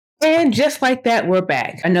And just like that, we're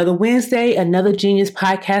back. Another Wednesday, another genius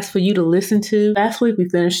podcast for you to listen to. Last week, we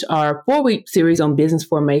finished our 4-week series on business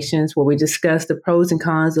formations where we discussed the pros and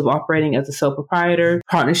cons of operating as a sole proprietor,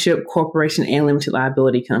 partnership, corporation, and limited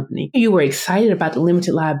liability company. You were excited about the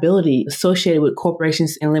limited liability associated with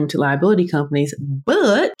corporations and limited liability companies,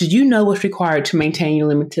 but did you know what's required to maintain your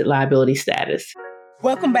limited liability status?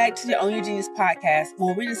 Welcome back to the Own Your Genius podcast,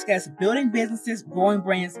 where we discuss building businesses, growing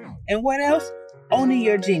brands, and what else? Owning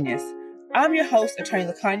your genius. I'm your host, Attorney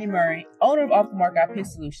LaKanya Murray, owner of Off the Mark IP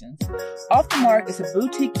Solutions. Off the Mark is a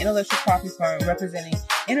boutique intellectual property firm representing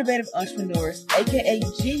innovative entrepreneurs, aka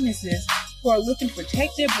geniuses, who are looking to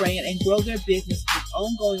protect their brand and grow their business with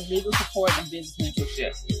ongoing legal support and business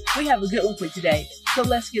mentorship. We have a good one for today, so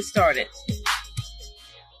let's get started.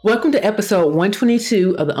 Welcome to episode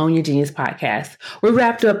 122 of the Own Your Genius podcast. We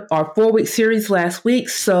wrapped up our 4-week series last week,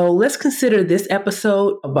 so let's consider this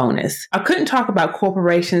episode a bonus. I couldn't talk about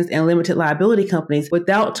corporations and limited liability companies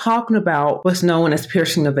without talking about what's known as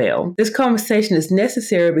piercing the veil. This conversation is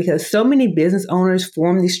necessary because so many business owners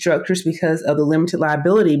form these structures because of the limited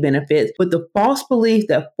liability benefits with the false belief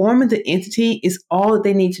that forming the entity is all that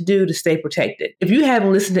they need to do to stay protected. If you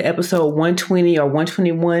haven't listened to episode 120 or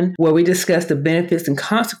 121, where we discuss the benefits and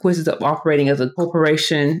consequences of operating as a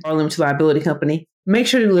corporation or limited liability company, make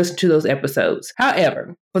sure to listen to those episodes.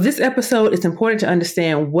 However, for this episode, it's important to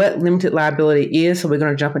understand what limited liability is, so we're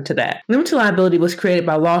going to jump into that. Limited liability was created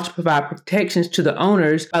by law to provide protections to the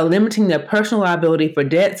owners by limiting their personal liability for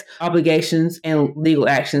debts, obligations, and legal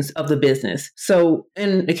actions of the business. So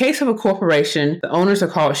in the case of a corporation, the owners are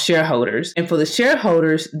called shareholders. And for the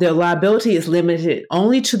shareholders, their liability is limited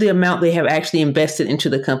only to the amount they have actually invested into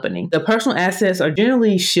the company. The personal assets are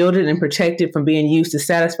generally shielded and protected from being used to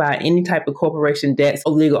satisfy any type of corporation debts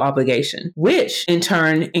or legal obligation, which in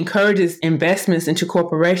turn encourages investments into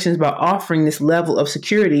corporations by offering this level of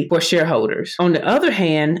security for shareholders. On the other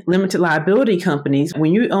hand, limited liability companies,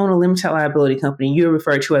 when you own a limited liability company, you're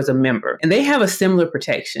referred to as a member, and they have a similar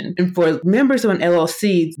protection. And for members of an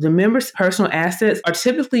LLC, the members' personal assets are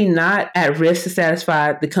typically not at risk to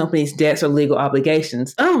satisfy the company's debts or legal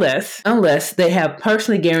obligations unless they have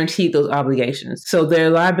personally guaranteed those obligations. So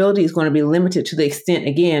their liability is going to be limited to the extent,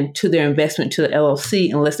 again, to their investment to the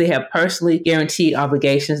LLC unless they have personally guaranteed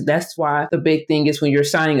obligations. That's why the big thing is when you're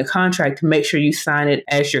signing a contract to make sure you sign it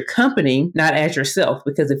as your company, not as yourself.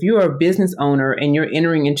 Because if you're a business owner and you're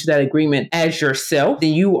entering into that agreement as yourself,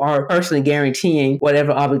 then you are personally guaranteeing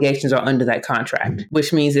whatever obligations are under that contract,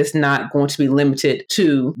 which means it's not going to be limited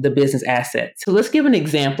to the business assets. So let's give an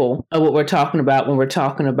example of what we're talking about when we're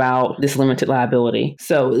talking about this limited liability.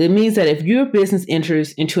 So it means that if your business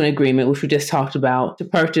enters into an agreement, which we just talked about, to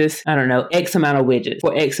purchase, X amount of widgets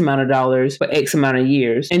for X amount of dollars for X amount of years.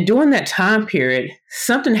 And during that time period,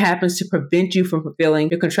 something happens to prevent you from fulfilling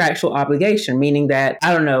your contractual obligation, meaning that,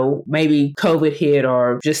 maybe COVID hit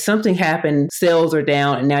or just something happened, sales are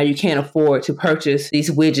down, and now you can't afford to purchase these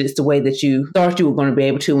widgets the way that you thought you were going to be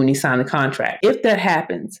able to when you signed the contract. If that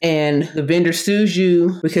happens and the vendor sues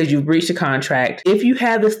you because you've breached a contract, if you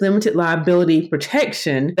have this limited liability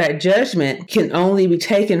protection, that judgment can only be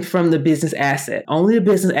taken from the business asset. Only the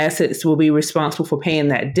business assets will be responsible for paying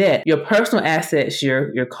that debt. Your personal assets,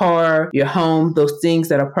 your car, your home, those things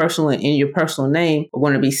that are personal and in your personal name are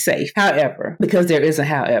going to be safe. However, because there is a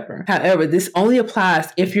however, this only applies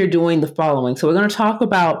if you're doing the following. So we're going to talk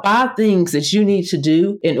about 5 things that you need to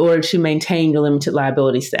do in order to maintain your limited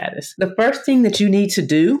liability status. The first thing that you need to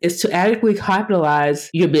do is to adequately capitalize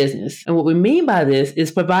your business. And what we mean by this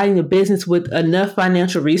is providing the business with enough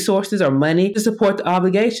financial resources or money to support the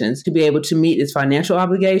obligations, to be able to meet its financial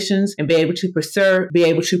obligations and be able to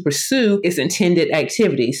pursue its intended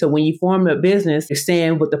activity. So when you form a business, you're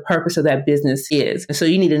saying what the purpose of that business is. And so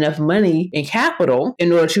you need enough money and capital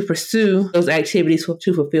in order to pursue those activities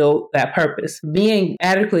to fulfill that purpose. Being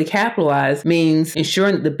adequately capitalized means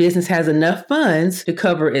ensuring that the business has enough funds to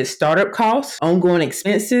cover its startup costs, ongoing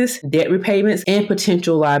expenses, debt repayments, and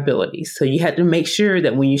potential liabilities. So you have to make sure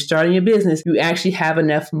that when you're starting your business, you actually have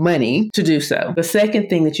enough money to do so. The second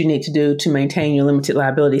thing that you need to do to maintain your limited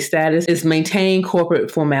liability status is maintain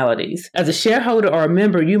corporate formalities. As a shareholder or a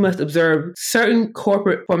member, you must observe certain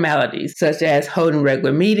corporate formalities, such as holding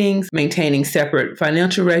regular meetings, maintaining separate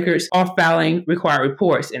financial records, or filing required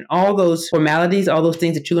reports. And all those formalities, all those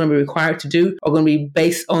things that you're going to be required to do are going to be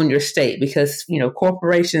based on your state because,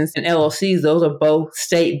 corporations and LLCs, those are both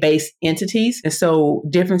state-based entities. And so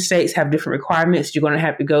different states have different requirements. You're going to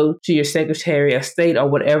have to go to your Secretary of State or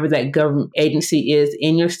whatever that government agency is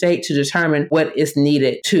in your state to determine what is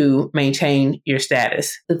needed to maintain your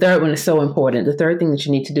status. The third one is so important. The third thing that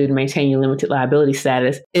you need to do to maintain your limited liability liability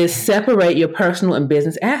status is separate your personal and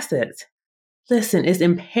business assets. Listen, it's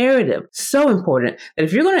imperative, so important, that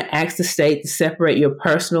if you're going to ask the state to separate your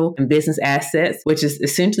personal and business assets, which is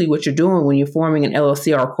essentially what you're doing when you're forming an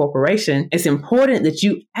LLC or a corporation, it's important that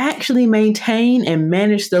you actually maintain and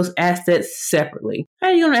manage those assets separately. How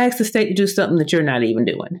are you going to ask the state to do something that you're not even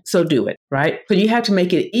doing? So do it, right? So you have to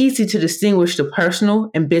make it easy to distinguish the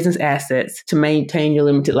personal and business assets to maintain your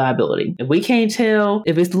limited liability. If we can't tell,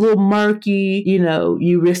 if it's a little murky,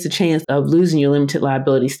 you risk the chance of losing your limited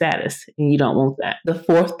liability status, and you don't want that. The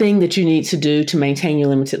fourth thing that you need to do to maintain your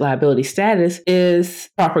limited liability status is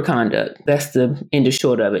proper conduct. That's the end and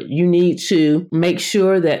short of it. You need to make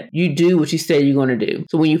sure that you do what you say you're going to do.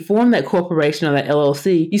 So when you form that corporation or that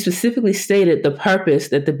LLC, you specifically stated the purpose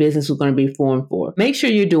that the business was going to be formed for. Make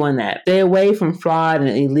sure you're doing that. Stay away from fraud and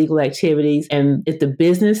illegal activities. And if the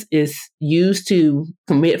business is used to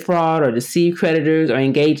commit fraud or deceive creditors or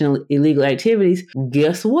engage in illegal activities,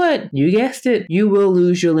 guess what? You guessed it. You will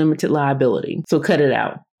lose your limited liability. So cut it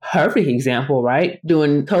out. Perfect example, right?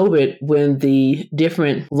 During COVID, when the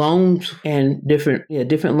different loans and different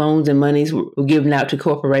loans and monies were given out to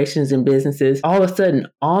corporations and businesses, all of a sudden,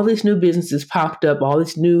 all these new businesses popped up, all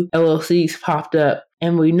these new LLCs popped up.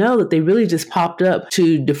 And we know that they really just popped up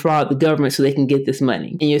to defraud the government so they can get this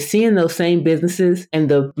money. And you're seeing those same businesses and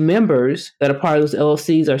the members that are part of those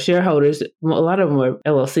LLCs or shareholders. Well, a lot of them are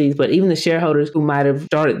LLCs, but even the shareholders who might have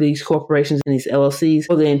started these corporations and these LLCs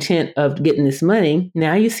for the intent of getting this money,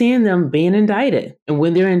 now you're seeing them being indicted. And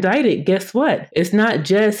when they're indicted, guess what? It's not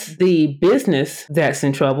just the business that's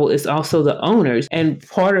in trouble, it's also the owners. And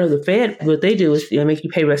part of the Fed, what they do is make you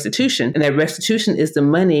pay restitution. And that restitution is the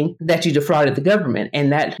money that you defrauded the government. And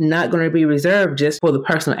that's not going to be reserved just for the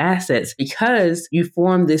personal assets, because you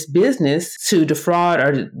form this business to defraud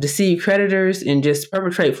or deceive creditors and just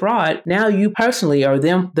perpetrate fraud. Now you personally, or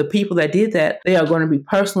them, the people that did that, they are going to be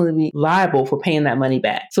personally liable for paying that money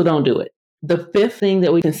back. So don't do it. The fifth thing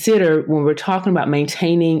that we consider when we're talking about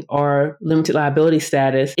maintaining our limited liability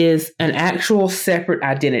status is an actual separate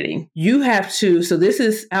identity. You have to, so this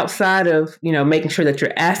is outside of, making sure that your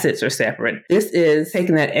assets are separate. This is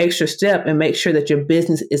taking that extra step and make sure that your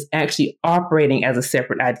business is actually operating as a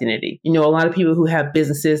separate identity. A lot of people who have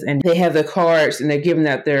businesses and they have their cards and they're giving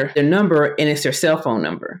out their number and it's their cell phone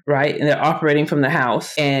number, right? And they're operating from the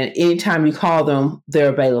house. And anytime you call them, they're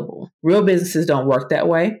available. Real businesses don't work that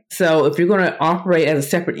way. So if you're going to operate as a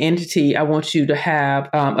separate entity, I want you to have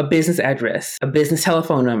a business address, a business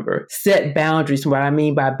telephone number, set boundaries. What I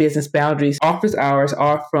mean by business boundaries, office hours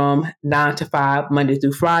are from 9 to 5, Monday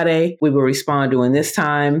through Friday. We will respond during this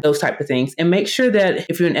time, those type of things. And make sure that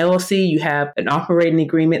if you're an LLC, you have an operating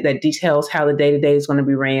agreement that details how the day-to-day is going to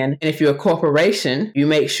be ran. And if you're a corporation, you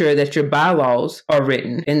make sure that your bylaws are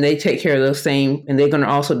written and they take care of those same, and they're going to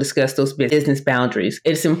also discuss those business boundaries.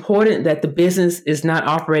 It's important that the business is not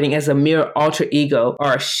operating as a mere alter ego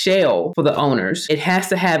or a shell for the owners. It has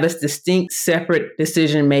to have its distinct, separate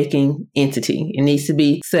decision-making entity. It needs to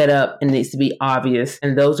be set up and needs to be obvious.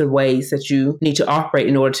 And those are ways that you need to operate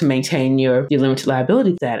in order to maintain your limited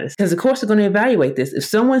liability status. Because of course, they're going to evaluate this. If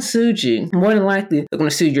someone sued you, more than likely, they're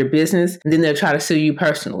going to sue your business and then they'll try to sue you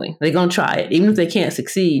personally. They're going to try it. Even if they can't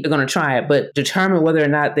succeed, they're going to try it. But determine whether or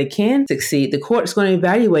not they can succeed, the court's going to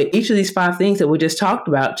evaluate each of these 5 things that we just talked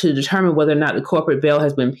about to determine whether or not the corporate veil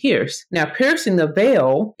has been pierced. Now, piercing the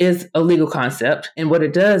veil is a legal concept. And what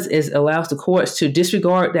it does is allows the courts to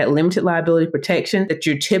disregard that limited liability protection that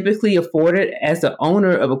you're typically afforded as the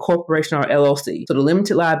owner of a corporation or LLC. So the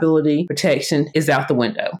limited liability protection is out the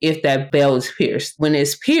window if that veil is pierced. When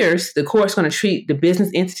it's pierced, the court's going to treat the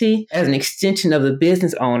business entity as an extension of the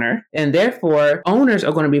business owner. And therefore, owners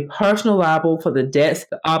are going to be personally liable for the debts,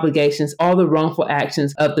 the obligations, all the wrongful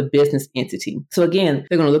actions of the business entity. So again,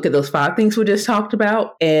 they're going to look at those 5 things we just talked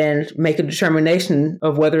about and make a determination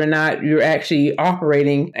of whether or not you're actually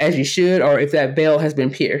operating as you should or if that veil has been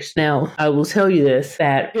pierced. Now, I will tell you this,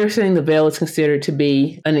 that piercing the veil is considered to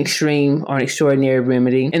be an extreme or an extraordinary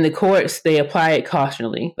remedy. In the courts, they apply it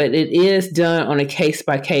cautionally, but it is done on a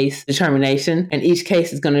case-by-case determination, and each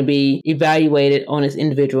case is going to be evaluated on its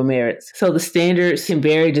individual merits. So the standards can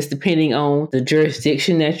vary just depending on the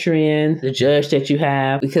jurisdiction that you're in, the judge that you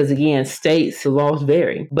have, because again, states, the laws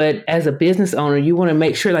vary. But But as a business owner, you want to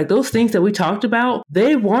make sure like those things that we talked about,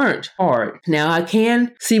 they weren't hard. Now I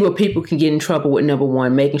can see where people can get in trouble with number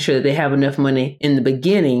one, making sure that they have enough money in the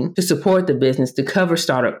beginning to support the business, to cover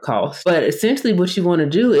startup costs. But essentially what you want to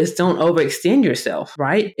do is don't overextend yourself,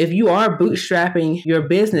 right? If you are bootstrapping your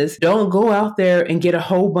business, don't go out there and get a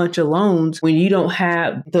whole bunch of loans when you don't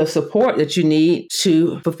have the support that you need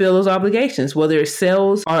to fulfill those obligations, whether it's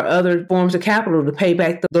sales or other forms of capital to pay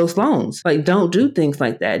back those loans. Like, don't do things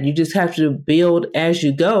like that. You just have to build as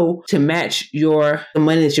you go to match the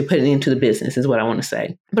money that you're putting into the business is what I want to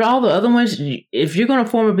say. But all the other ones, if you're going to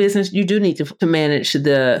form a business, you do need to manage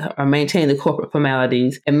or maintain the corporate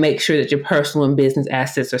formalities and make sure that your personal and business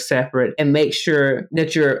assets are separate, and make sure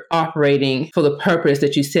that you're operating for the purpose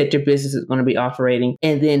that you said your business is going to be operating,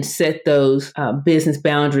 and then set those business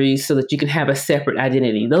boundaries so that you can have a separate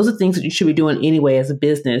identity. Those are things that you should be doing anyway as a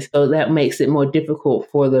business. So that makes it more difficult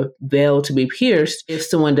for the veil to be pierced if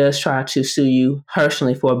someone does try to sue you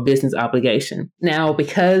personally for a business obligation. Now,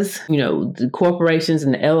 because, the corporations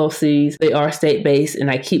and the LLCs, they are state-based,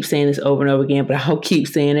 and I keep saying this over and over again, but I'll keep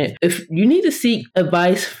saying it. If you need to seek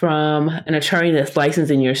advice from an attorney that's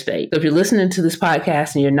licensed in your state. So if you're listening to this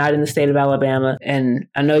podcast and you're not in the state of Alabama, and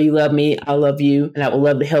I know you love me, I love you, and I would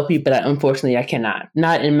love to help you, but unfortunately I cannot.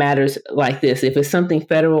 Not in matters like this. If it's something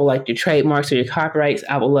federal, like your trademarks or your copyrights,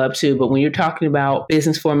 I would love to. But when you're talking about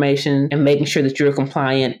business formation and making sure that you're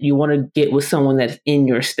compliant, you want to get with someone that's in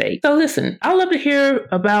your state. So listen, I'd love to hear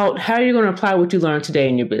about how you're going to apply what you learned today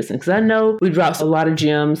in your business, because I know we dropped a lot of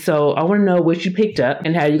gems. So I want to know what you picked up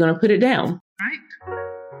and how you're going to put it down.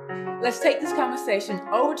 Right. Let's take this conversation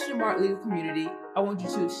over to the Mark Legal community. I want you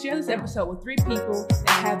to share this episode with 3 people and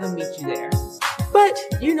have them meet you there. But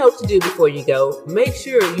you know what to do before you go. Make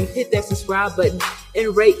sure you hit that subscribe button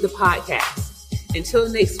and rate the podcast. Until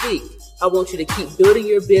next week, I want you to keep building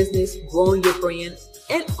your business, growing your brand,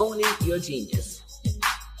 and owning your genius.